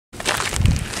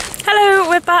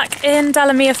we're back in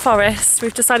Delemere Forest.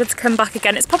 We've decided to come back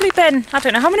again. It's probably been, I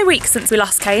don't know, how many weeks since we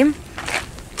last came?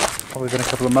 Probably been a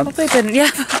couple of months. Probably been, yeah.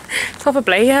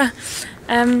 Probably, yeah.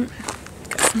 Got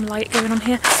some light going on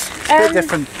here. It's a bit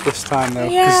different this time though,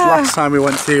 because yeah. last time we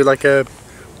went to like a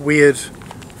weird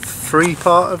free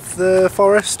part of the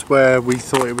forest where we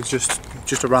thought it was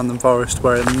just a random forest,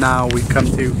 where now we come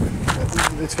to,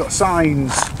 it's got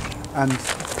signs and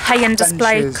pay and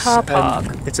display car park.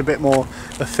 It's a bit more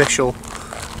official.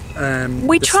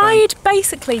 We tried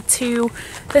basically to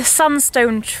the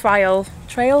Sunstone Trail.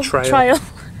 I've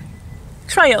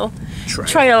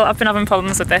been having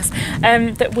problems with this.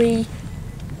 That we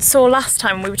saw last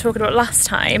time. We were talking about last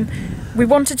time. We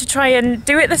wanted to try and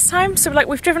do it this time, so like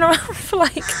we've driven around for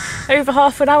like over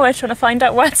half an hour trying to find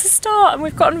out where to start, and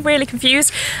we've gotten really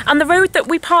confused. And the road that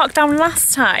we parked down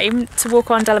last time to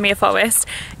walk around Delemere Forest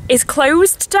is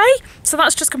closed today, so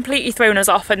that's just completely thrown us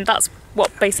off, and that's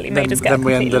what basically made us get Then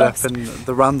we ended lost. up in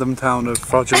the random town of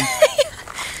Frodsham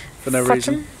for no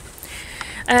reason.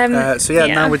 So yeah,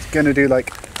 now we're going to do like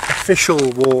official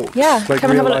walks, like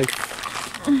real life.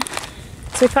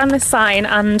 So we found this sign,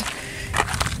 and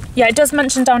yeah, it does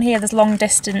mention down here there's long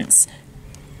distance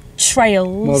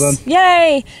trails. Well done.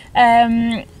 Yay!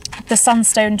 The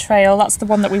Sunstone Trail, that's the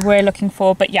one that we were looking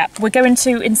for, but yeah, we're going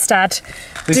to instead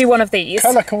do one of these.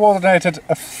 Colour coordinated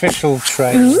official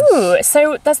trails. Ooh,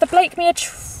 so there's the Blakemere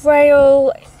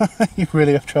Trail. You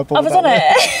really have trouble I with was on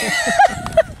that it.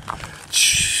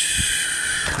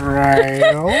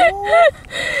 Trail.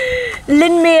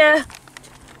 Linmere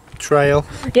Trail.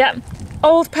 Yeah.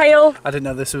 Old Pale. I didn't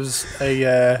know this was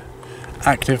a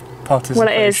active participation Well,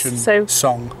 it is, so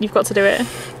song. You've got to do it.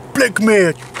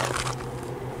 Blakemere.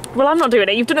 Well, I'm not doing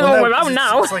it. You've done it the wrong way around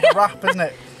now. It's like a rap, isn't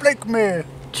it? Blakemere.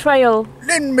 Trail.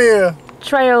 Linmere.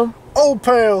 Trail. Old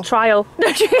Pale. Trial.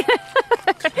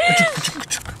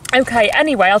 Okay,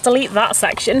 anyway, I'll delete that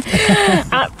section.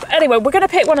 Anyway, we're going to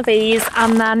pick one of these,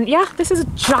 and then, yeah, this is a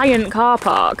giant car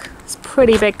park. It's a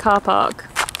pretty big car park.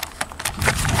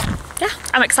 Yeah,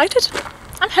 I'm excited.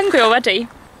 I'm hungry already.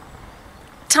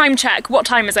 Time check. What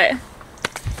time is it?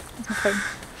 Okay.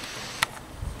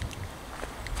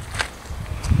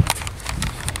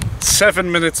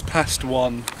 7 minutes past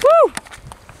 1. Woo!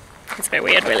 It's a bit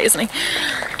weird, really, isn't he?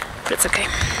 But it's okay.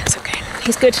 It's okay.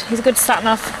 He's good. He's a good sat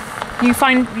nav.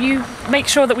 You make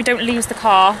sure that we don't lose the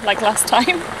car like last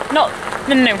time. No.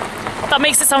 That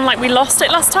makes it sound like we lost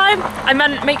it last time. I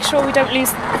meant make sure we don't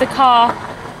lose the car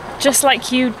just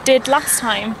like you did last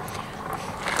time.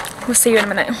 We'll see you in a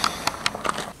minute.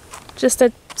 Just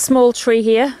a small tree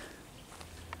here.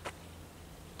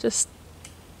 It's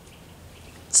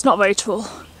not very tall.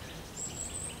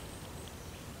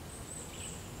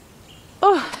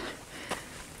 Oh,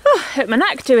 hurt my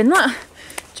neck doing that.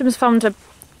 Jim's found a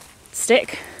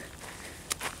stick.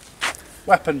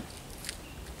 Weapon.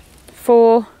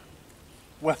 For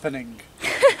weaponing.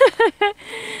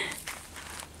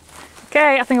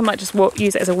 Okay, I think I might just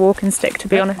use it as a walking stick, to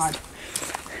be honest. Mine.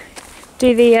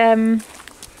 Do the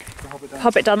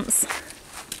Hobbit dance.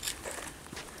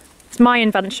 It's my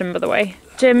invention, by the way.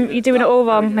 Jim, you're doing it all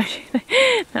wrong. No,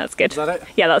 that's good. Is that it?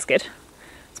 Yeah, that's good.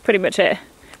 That's pretty much it.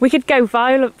 We could go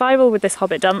viral with this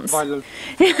Hobbit dance. Viral.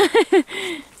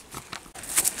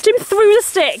 Jim threw the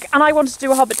stick, and I wanted to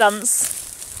do a Hobbit dance.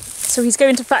 So he's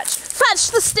going to fetch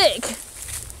the stick.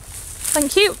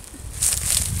 Thank you.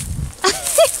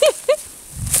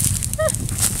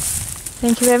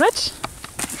 Thank you very much.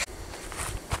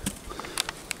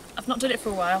 I've not done it for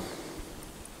a while.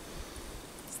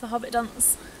 It's the Hobbit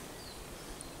dance.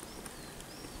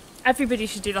 Everybody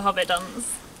should do the Hobbit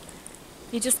dance.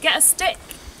 You just get a stick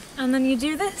and then you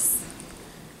do this.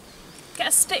 Get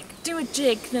a stick, do a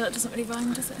jig. No, that doesn't really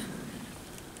rhyme, does it?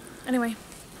 Anyway.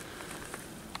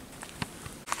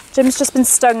 Jim's just been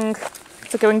stung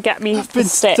to go and get me the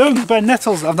stick. I've been stung by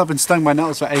nettles. I've not been stung by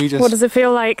nettles for ages. What does it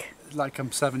feel like? Like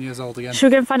I'm 7 years old again. Should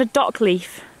we go and find a dock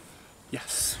leaf?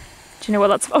 Yes. Do you know what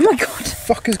that's... Oh my god. What the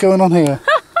fuck is going on here?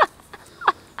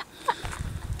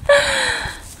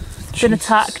 Been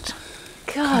attacked.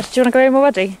 God, do you want to go home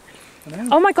already?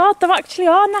 Oh my god, there actually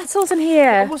are nettles in here.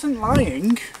 I wasn't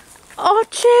lying. Oh,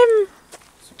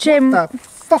 Jim. What the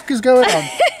fuck is going on?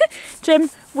 Jim,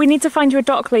 we need to find you a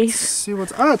dock leaf. See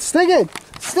what's... Oh, it's stinging.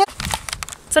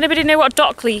 Does anybody know what a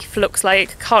dock leaf looks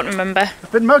like? Can't remember.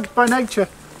 I've been mugged by nature.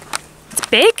 It's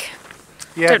big?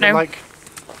 Yeah, don't know. Like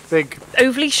big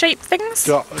ovally shaped things?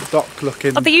 dock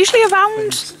looking. Are they usually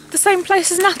around the same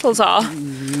place as nettles are?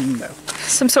 No.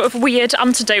 Some sort of weird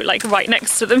antidote like right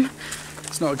next to them?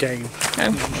 It's not a game.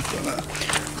 No.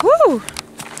 Woo!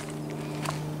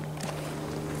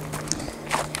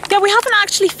 Yeah, we haven't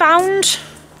actually found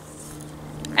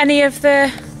any of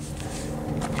the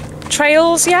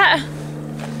trails yet.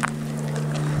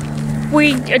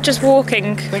 We are just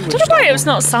walking. I don't know why it's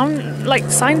not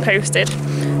signposted.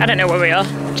 I don't know where we are.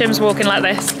 Jim's walking like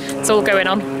this. It's all going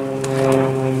on.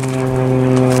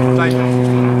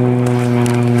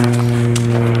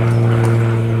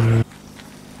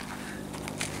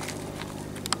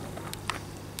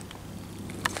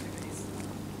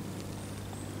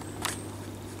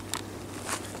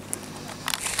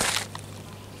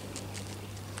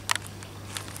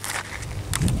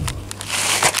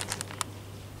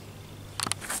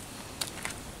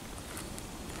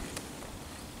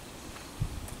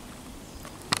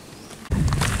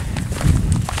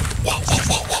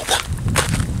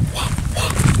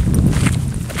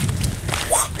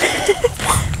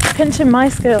 Pinching my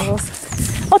skills.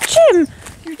 Oh, Jim!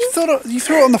 You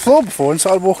threw it on the floor before and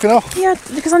started walking off. Yeah,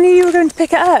 because I knew you were going to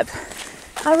pick it up.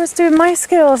 I was doing my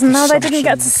skills and now they didn't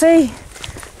get to see.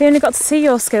 They only got to see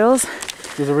your skills.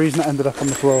 There's a reason it ended up on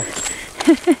the floor.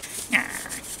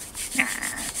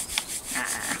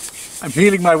 I'm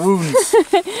healing my wounds.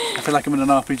 I feel like I'm in an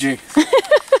RPG.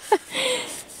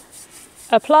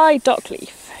 Apply dock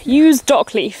leaf. Use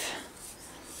dock leaf.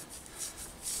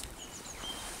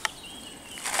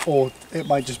 Or it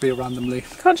might just be a random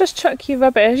leaf. Can't just chuck you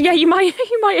rubbish. Yeah, you might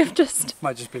have just.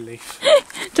 Might just be leaf.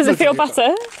 Does it feel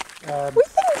better? We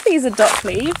think these are dock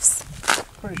leaves.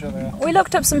 Pretty sure they are. We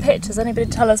looked up some pictures. Anybody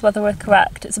tell us whether we're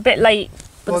correct? It's a bit late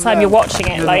by the time you're watching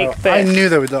it. But I knew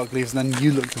they were dock leaves, and then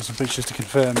you looked up some pictures to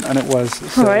confirm, and it was.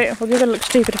 So. Alright, well you're gonna look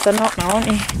stupid if they're not now, aren't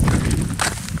you?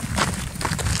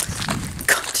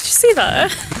 God, did you see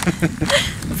that?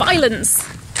 Violence.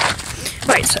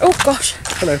 Right. Oh gosh.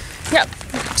 Hello. Yep.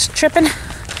 Just tripping.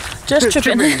 Just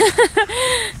tripping.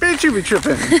 Bitch, you be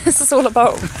tripping. This is all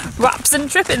about raps and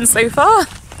tripping so far.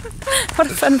 What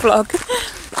a fun vlog.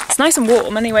 It's nice and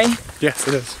warm anyway. Yes,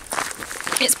 it is.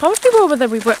 It's probably warmer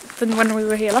than when we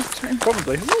were here last time.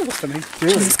 Probably. Oh, that's funny.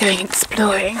 Jim's going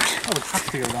exploring. Oh, we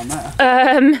have to go down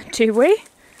there. Do we?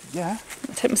 Yeah.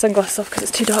 I'll take my sunglasses off because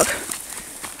it's too dark.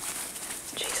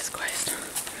 Jesus Christ.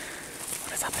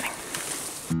 What is happening?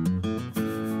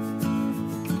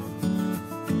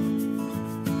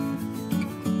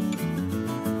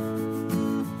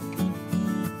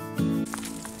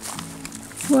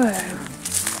 Whoa.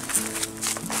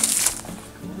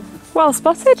 Well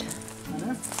spotted. I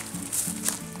know.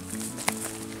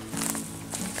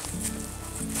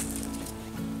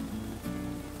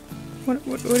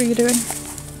 What are you doing?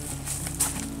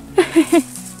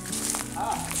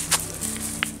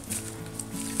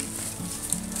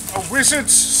 A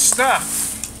wizard's staff.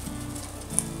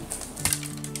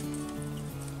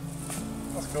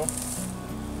 That's cool.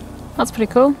 That's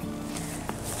pretty cool.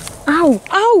 Ow!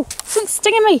 Ow! Something's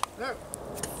stinging me! No.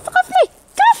 Fuck off me!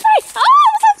 Get off me! Oh,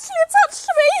 it's actually attached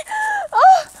to me!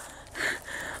 Oh!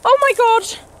 Oh my god!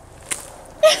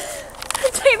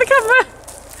 Take the camera!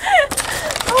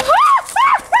 Oh,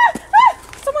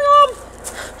 it's on my arm!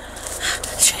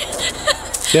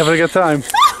 You having a good time?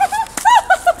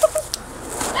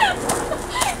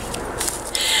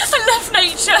 I love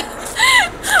nature!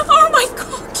 Oh my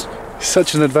god! He's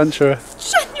such an adventurer.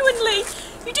 Genuinely!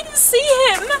 You didn't see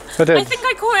him! I did. I think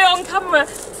I caught it on camera.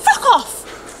 Fuck off!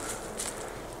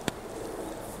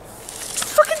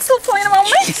 Fucking still flying around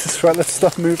me! Jesus, right, let's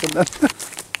stop moving then.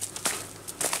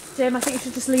 Jim, I think you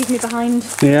should just leave me behind.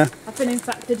 Yeah. I've been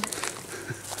infected.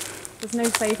 There's no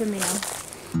saving me now.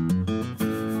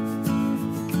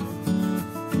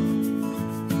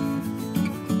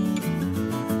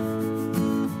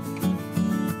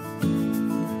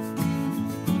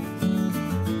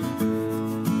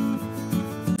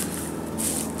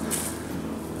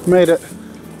 Made it.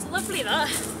 It's lovely that.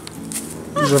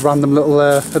 It was a random little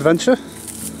adventure.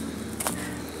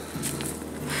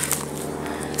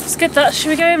 It's good that. Should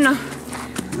we go home now?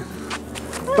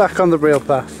 Back on the real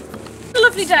path. A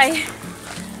lovely day.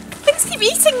 Things keep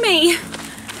eating me.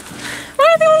 Why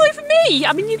are they all over me?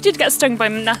 I mean, you did get stung by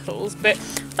nettles, but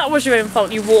that was your own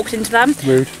fault. You walked into them.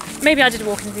 Rude. Maybe I did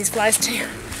walk into these flies too.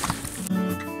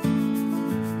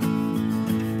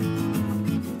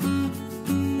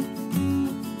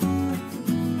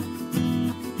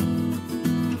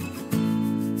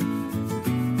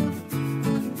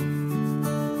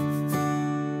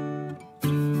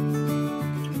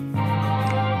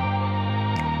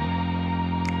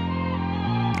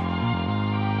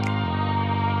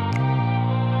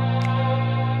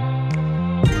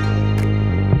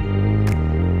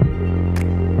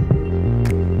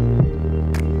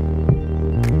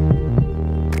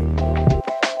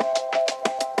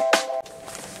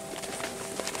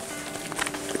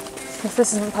 If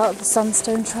this isn't part of the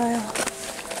sandstone trail.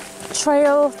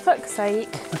 trail, fuck's sake.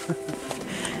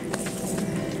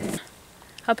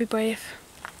 I'll be brave.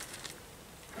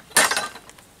 I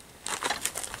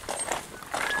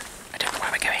don't know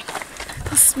where we're going.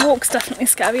 This walk's definitely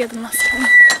scarier than last time.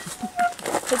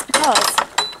 It's because...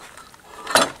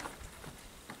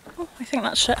 Oh, I think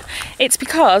that's shit. It's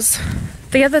because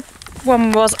the other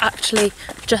one was actually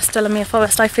just Delemere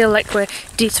Forest. I feel like we're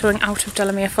detouring out of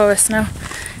Delemere Forest now.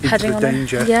 Heading on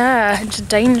danger. Yeah, into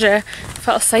danger.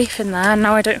 Felt safe in there, and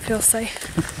now I don't feel safe.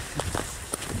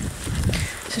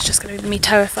 So it's just going to be me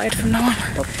terrified from now on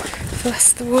for the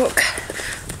rest of the walk.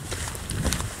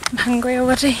 I'm hungry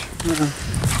already.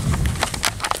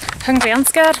 Hungry and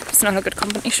scared. It's not a good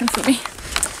combination for me.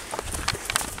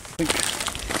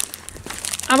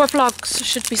 Our vlogs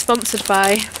should be sponsored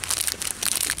by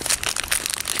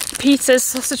Peter's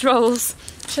sausage rolls,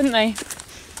 shouldn't they?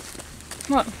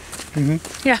 What?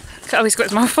 Yeah, I always got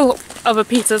his mouth full of a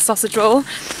Peter's sausage roll.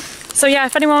 So yeah,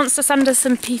 if anyone wants to send us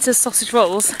some Peter's sausage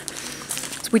rolls,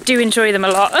 we do enjoy them a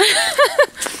lot.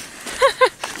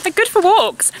 They're good for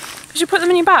walks, because you put them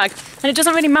in your bag and it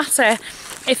doesn't really matter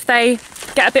if they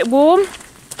get a bit warm.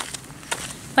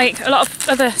 Like a lot of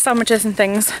other sandwiches and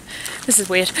things. This is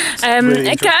weird.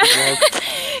 Really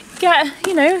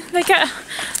you know, they get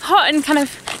hot and kind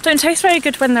of don't taste very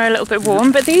good when they're a little bit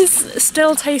warm, but these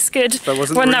still taste good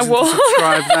when they're warm.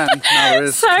 Subscribe then. Now there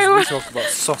is. So we talk about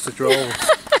sausage rolls.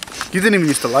 You didn't even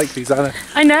used to like these either.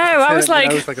 I know. I was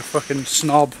like a fucking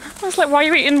snob. I was like, why are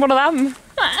you eating one of them?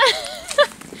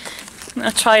 I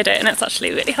tried it and it's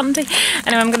actually really handy.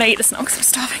 Anyway, I'm going to eat this now because I'm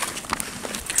starving.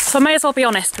 So I may as well be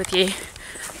honest with you.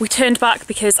 We turned back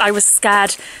because I was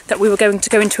scared that we were going to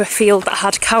go into a field that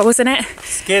had cows in it.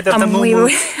 Scared of the Moogle.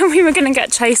 We were going to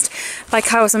get chased by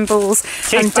cows and bulls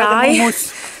and die.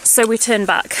 So we turned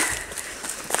back.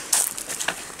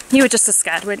 You were just as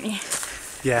scared, weren't you?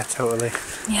 Yeah, totally.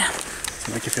 Yeah. Does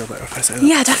it make you feel better if I say that?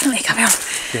 Yeah, definitely. Carry on.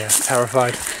 Yeah,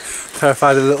 terrified.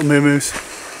 Terrified of little moo-moos.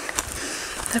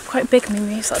 They're quite big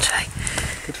moo-moos, actually.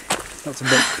 Good. Lots of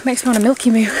milk. Makes me want a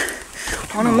milky moo.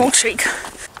 I want a milkshake.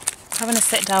 Having a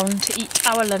sit down to eat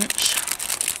our lunch.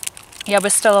 Yeah, we're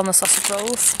still on the sausage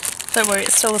rolls. Don't worry,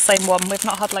 it's still the same one. We've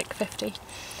not had like 50.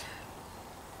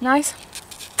 Nice.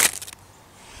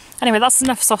 Anyway, that's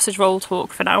enough sausage roll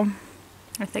talk for now,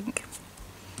 I think.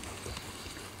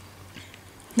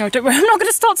 No, don't worry, I'm not going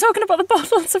to start talking about the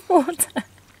bottles of water.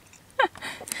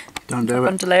 Don't do it.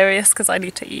 I'm delirious because I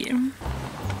need to eat.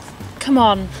 Come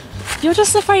on. You're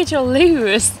just afraid you'll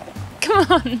lose.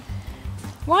 Come on.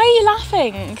 Why are you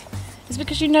laughing? It's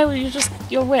because you know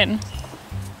you'll win.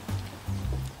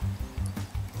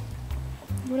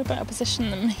 You're in a better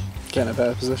position than me. Get in a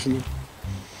better position.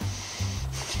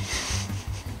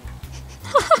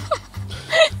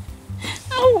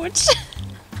 Ouch!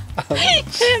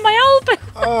 Hurt my elbow.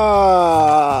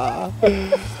 Ah.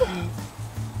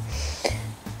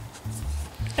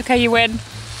 Okay, you win.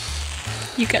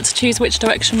 You get to choose which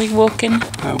direction we walk in.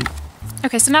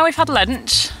 Okay, so now we've had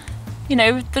lunch. You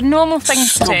know, the normal thing to do.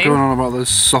 Stop going on about those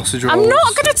sausage rolls. I'm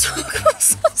not going to talk about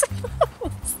sausage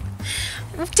rolls.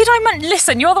 Did I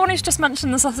listen? You're the one who's just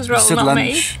mentioned the sausage rolls, not lunch.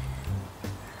 me.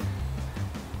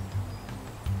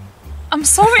 I'm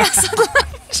sorry, I said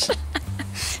lunch.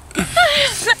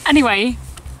 Anyway,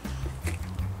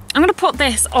 I'm going to put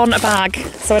this on a bag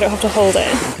so I don't have to hold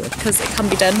it because it can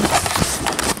be done.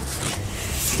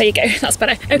 There you go, that's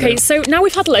better. Okay, so now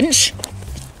we've had lunch.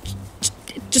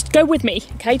 Just go with me,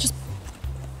 okay?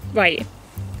 Right.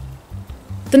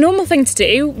 The normal thing to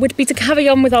do would be to carry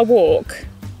on with our walk,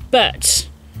 but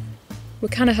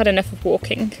we've kind of had enough of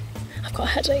walking. I've got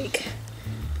a headache.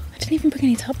 I didn't even bring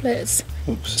any tablets.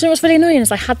 Oops. Do you know what's really annoying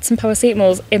is I had some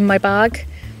paracetamols in my bag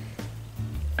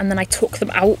and then I took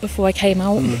them out before I came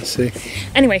out. Let's see.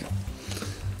 Anyway,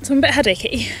 so I'm a bit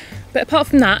headachy, but apart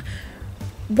from that,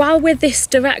 while we're this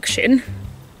direction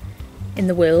in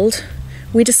the world,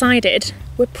 we decided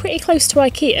we're pretty close to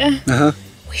IKEA.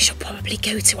 We should probably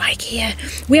go to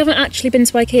IKEA. We haven't actually been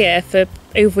to IKEA for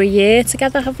over a year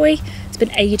together, have we? It's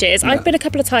been ages. Yeah. I've been a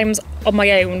couple of times on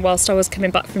my own whilst I was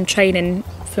coming back from training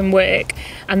from work,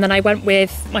 and then I went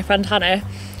with my friend Hannah,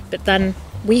 but then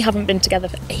we haven't been together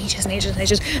for ages and ages and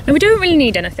ages. Now, we don't really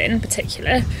need anything in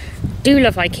particular. Do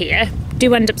love IKEA.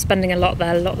 Do end up spending a lot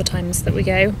there a lot of the times that we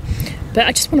go. But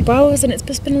I just want to browse, and it's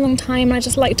just been a long time, and I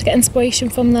just like to get inspiration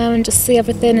from them and just see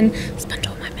everything and spend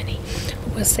all my money.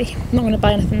 But we'll see. I'm not going to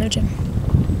buy anything though, Jim.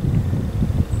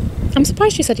 I'm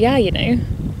surprised you said yeah, you know.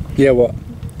 Yeah, what?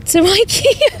 To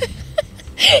IKEA.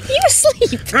 You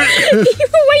asleep? You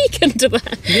awake under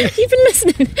there? Yeah. You've been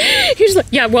listening. You're just like,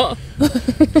 yeah, what?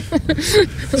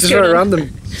 It's just very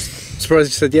random. Surprised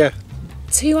you said yeah.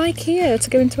 To IKEA, to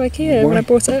go into IKEA. Why? When I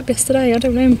brought it up yesterday. I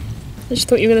don't know. I just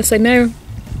thought you were going to say no.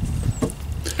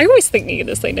 I always think you're going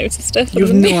to say no to stuff. You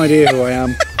have no idea who I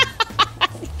am.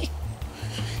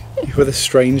 You're the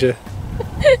stranger.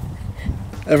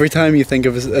 Every time you think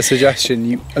of a suggestion,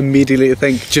 you immediately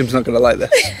think, Jim's not going to like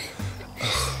this.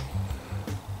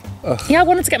 Yeah, I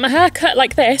wanted to get my hair cut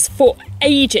like this for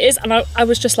ages, and I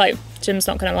was just like, Jim's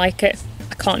not going to like it.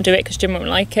 I can't do it because Jim won't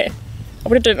like it. I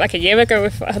would have done it like a year ago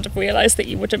if I had realised that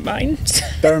you wouldn't mind.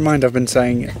 Bear in mind, I've been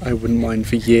saying I wouldn't mind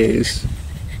for years.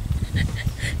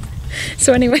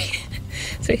 So anyway,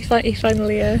 so he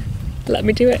finally let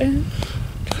me do it.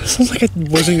 Sounds like I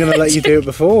wasn't going to let you do it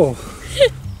before.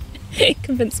 It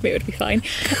convinced me it would be fine.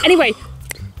 Anyway,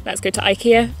 let's go to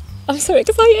IKEA. I'm so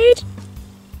excited.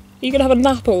 Are you going to have a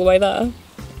nap all the way there?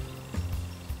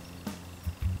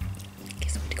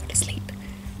 He's already gone to sleep.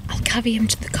 I'll carry him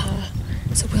to the car,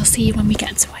 so we'll see you when we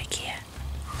get to IKEA.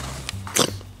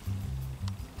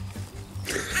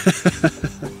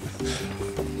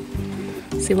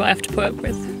 See what I have to put up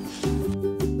with.